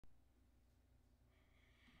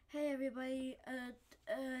Hey everybody,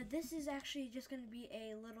 this is actually just going to be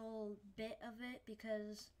a little bit of it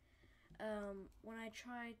because when I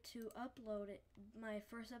tried to upload it, my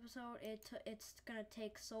first episode, it's going to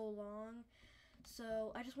take so long.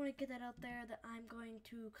 So I just want to get that out there that I'm going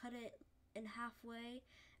to cut it in halfway,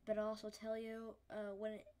 but I'll also tell you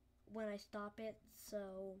when I stop it.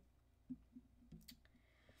 So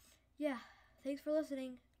yeah, thanks for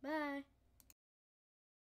listening. Bye.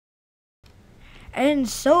 And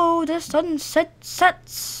so the sun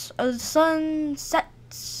sets.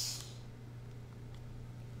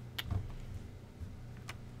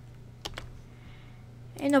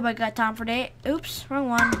 Ain't nobody got time for that. Oops, wrong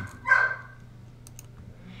one.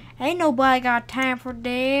 Ain't nobody got time for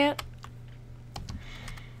that.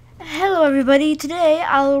 Hello everybody, today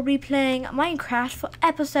I will be playing Minecraft for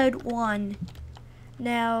episode 1.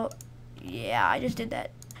 Now, yeah, I just did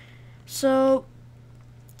that. So,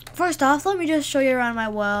 first off, let me just show you around my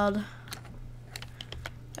world.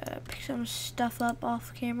 Pick some stuff up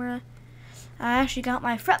off camera. I actually got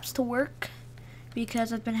my fraps to work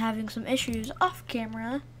because I've been having some issues off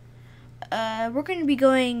camera. We're going to be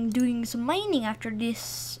doing some mining after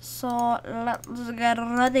this, so let's get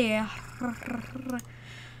ready. I don't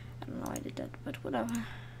know why I did that, but whatever.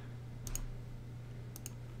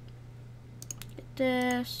 Get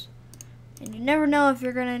this, and you never know if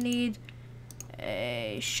you're going to need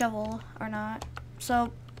a shovel or not.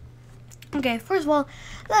 So, okay, first of all,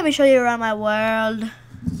 let me show you around my world.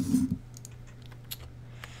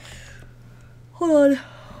 Hold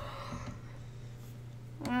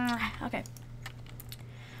on. Okay.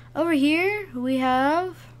 Over here, we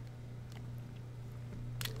have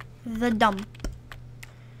the dump.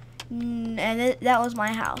 And that was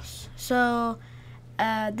my house. So,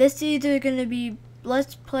 this is either going to be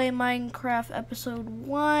Let's Play Minecraft Episode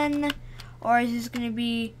 1, or is this going to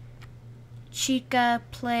be Chica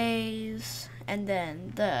Plays, and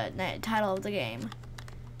then the title of the game.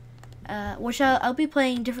 Which I'll be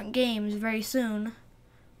playing different games very soon.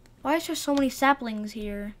 Why is there so many saplings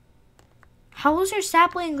here? How is there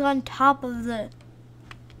saplings on top of the...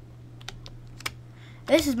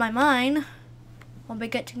 This is my mine. I'll be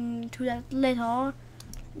getting to that later.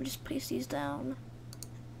 Let me just place these down.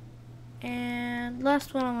 And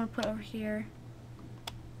last one I'm going to put over here.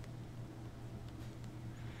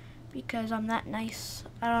 Because I'm that nice.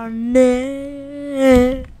 I don't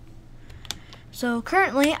know. So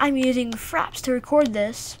currently I'm using fraps to record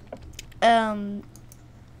this.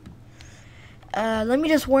 Let me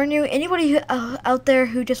just warn you, anybody out there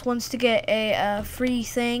who just wants to get a free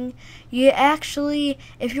thing, you actually,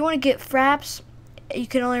 if you want to get fraps, you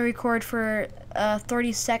can only record for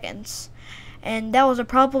 30 seconds. And that was a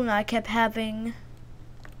problem that I kept having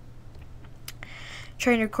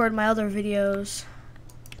trying to record my other videos.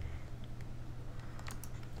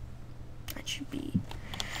 That should be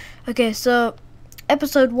okay. So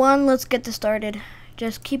episode 1, let's get this started.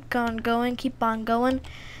 Just keep on going.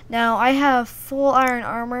 Now I have full iron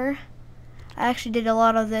armor. I actually did a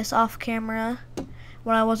lot of this off camera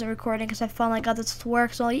when I wasn't recording because I finally got this to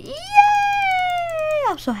work. So yay!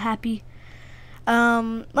 I'm so happy.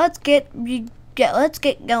 Let's get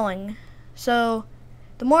going. So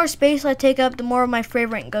the more space I take up, the more my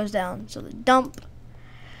frame rate goes down. So the dump.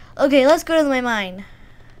 Okay, let's go to my mine.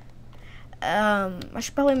 I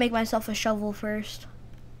should probably make myself a shovel first.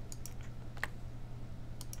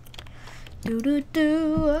 Do do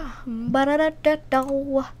do, ba da da da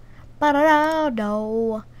do, ba da da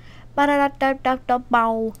do, ba da da da da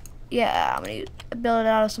bow. Yeah, I'm gonna build it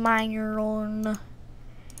out of some iron.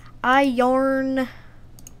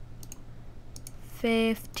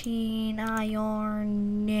 15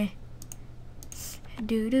 iron.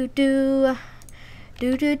 Do do do,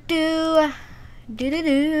 do do do. Do do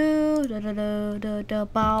do do do do do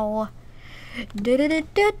bow. Do do do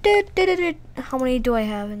do do do. How many do I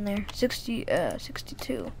have in there? 62.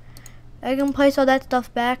 I can place all that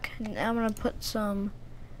stuff back, and I'm gonna put some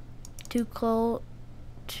too close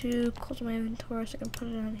to my inventory, so I can put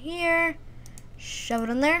it in here. Shove it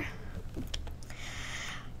in there.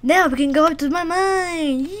 Now we can go up to my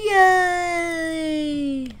mine. Yay!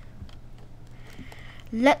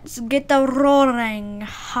 Let's get the roaring.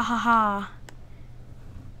 Ha ha ha.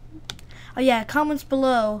 Oh yeah, comments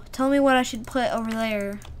below. Tell me what I should put over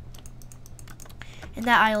there. In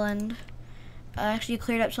that island. I actually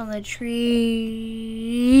cleared up some of the trees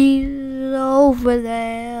over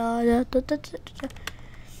there.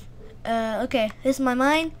 Okay, this is my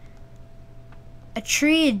mine. A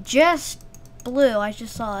tree just blew. I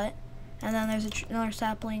just saw it. And then there's another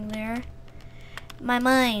sapling there. My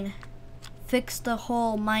mine. Fix the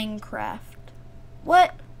whole Minecraft.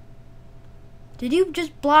 What? Did you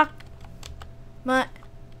just block my...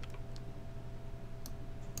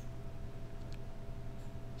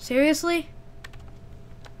 Seriously?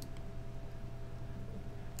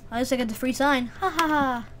 At least I got the free sign. Ha ha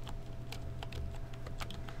ha.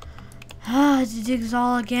 Ah, to do this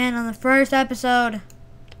all again on the first episode.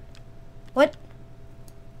 What?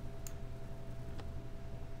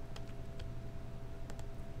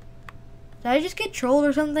 Did I just get trolled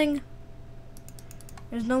or something?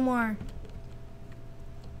 There's no more.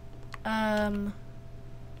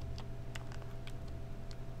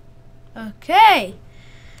 Okay.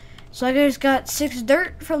 So I just got 6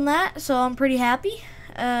 dirt from that, so I'm pretty happy.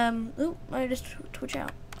 Oop, I just twitch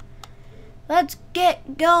out. Let's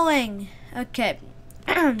get going. Okay.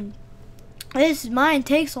 Mine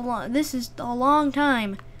takes this is a long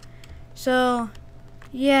time. So,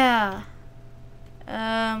 yeah.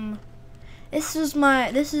 This is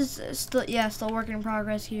still work in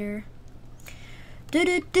progress here.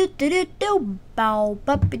 Yeah,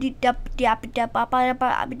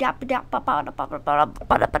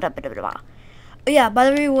 by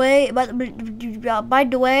the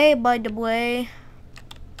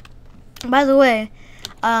way,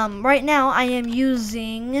 right now I am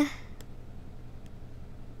using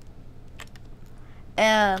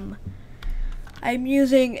I'm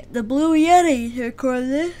using the Blue Yeti to record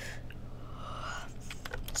this.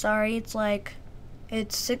 Sorry, it's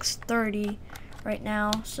 6:30 right now,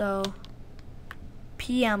 so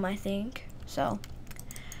PM I think. So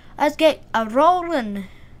let's get a rolling.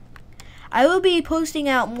 I will be posting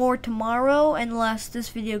out more tomorrow unless this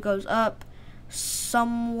video goes up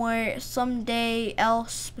someday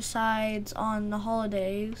else besides on the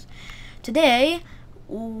holidays. Today,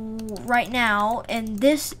 right now, and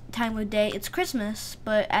this time of day, it's Christmas,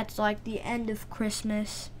 but it's like the end of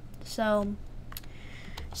Christmas. So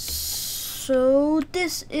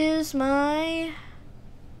this is my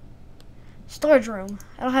storage room.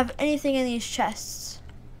 I don't have anything in these chests.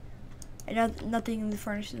 I have nothing in the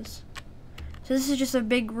furnaces. So this is just a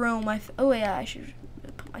big room. Oh yeah, I should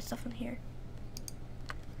put my stuff in here.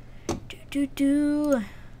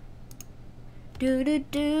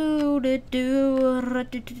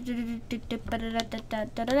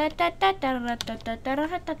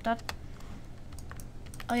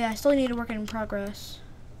 Oh yeah, I still need to work in progress.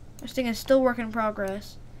 This thing is still work in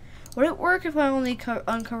progress. Would it work if I only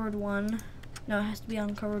uncovered one? No, it has to be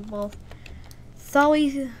uncovered both.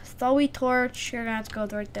 Thawi torch. You're gonna have to go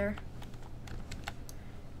right there.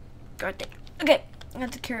 Go right there. Okay, I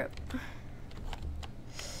have to cure it.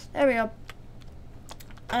 There we go.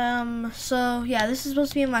 So yeah, this is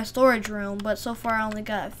supposed to be in my storage room, but so far I only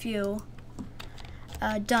got a few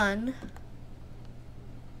done.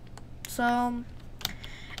 So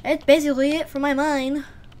it's basically it for my mine.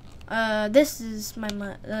 This is my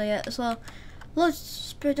yeah, so let's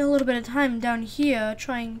spend a little bit of time down here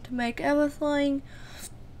trying to make everything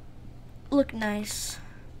look nice.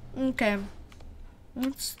 Okay,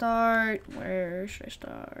 let's start. Where should I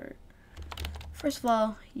start? First of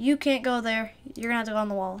all, you can't go there. You're gonna have to go on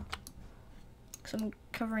the wall, because I'm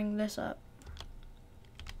covering this up.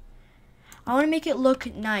 I want to make it look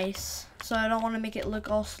nice, so I don't want to make it look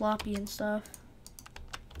all sloppy and stuff.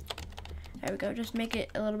 There we go, just make it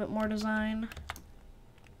a little bit more design.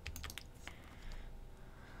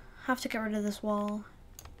 Have to get rid of this wall.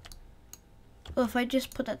 Oh, if I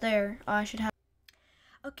just put that there, I should have.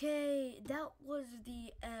 Okay, that was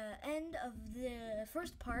the end of the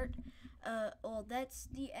first part. Well, that's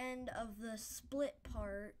the end of the split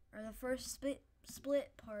part, or the first split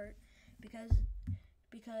part, because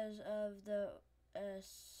of the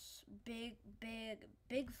big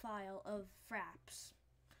file of fraps.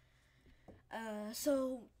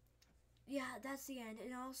 So yeah, that's the end.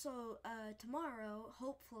 And also tomorrow,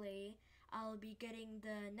 hopefully, I'll be getting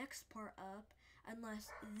the next part up,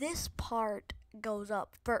 unless this part goes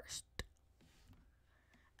up first.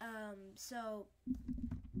 So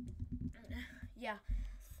yeah,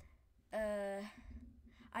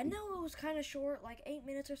 I know it was kind of short, like 8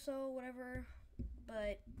 minutes or so, whatever,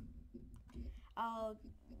 but I'll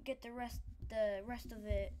get the rest of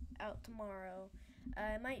it out tomorrow.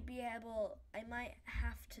 I might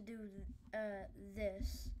have to do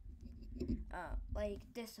this like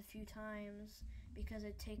this a few times, because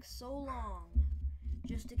it takes so long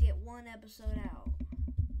just to get one episode out.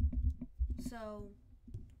 So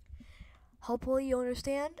hopefully you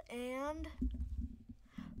understand, and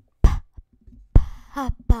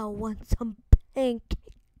Papa wants some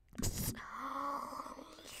pancakes.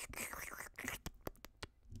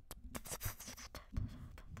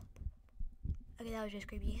 Okay, that was just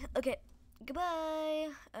creepy. Okay, goodbye.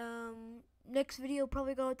 next video will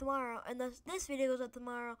probably go up tomorrow. And this video goes up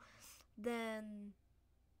tomorrow, then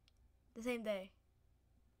the same day.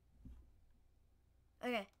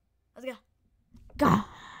 Okay, let's go.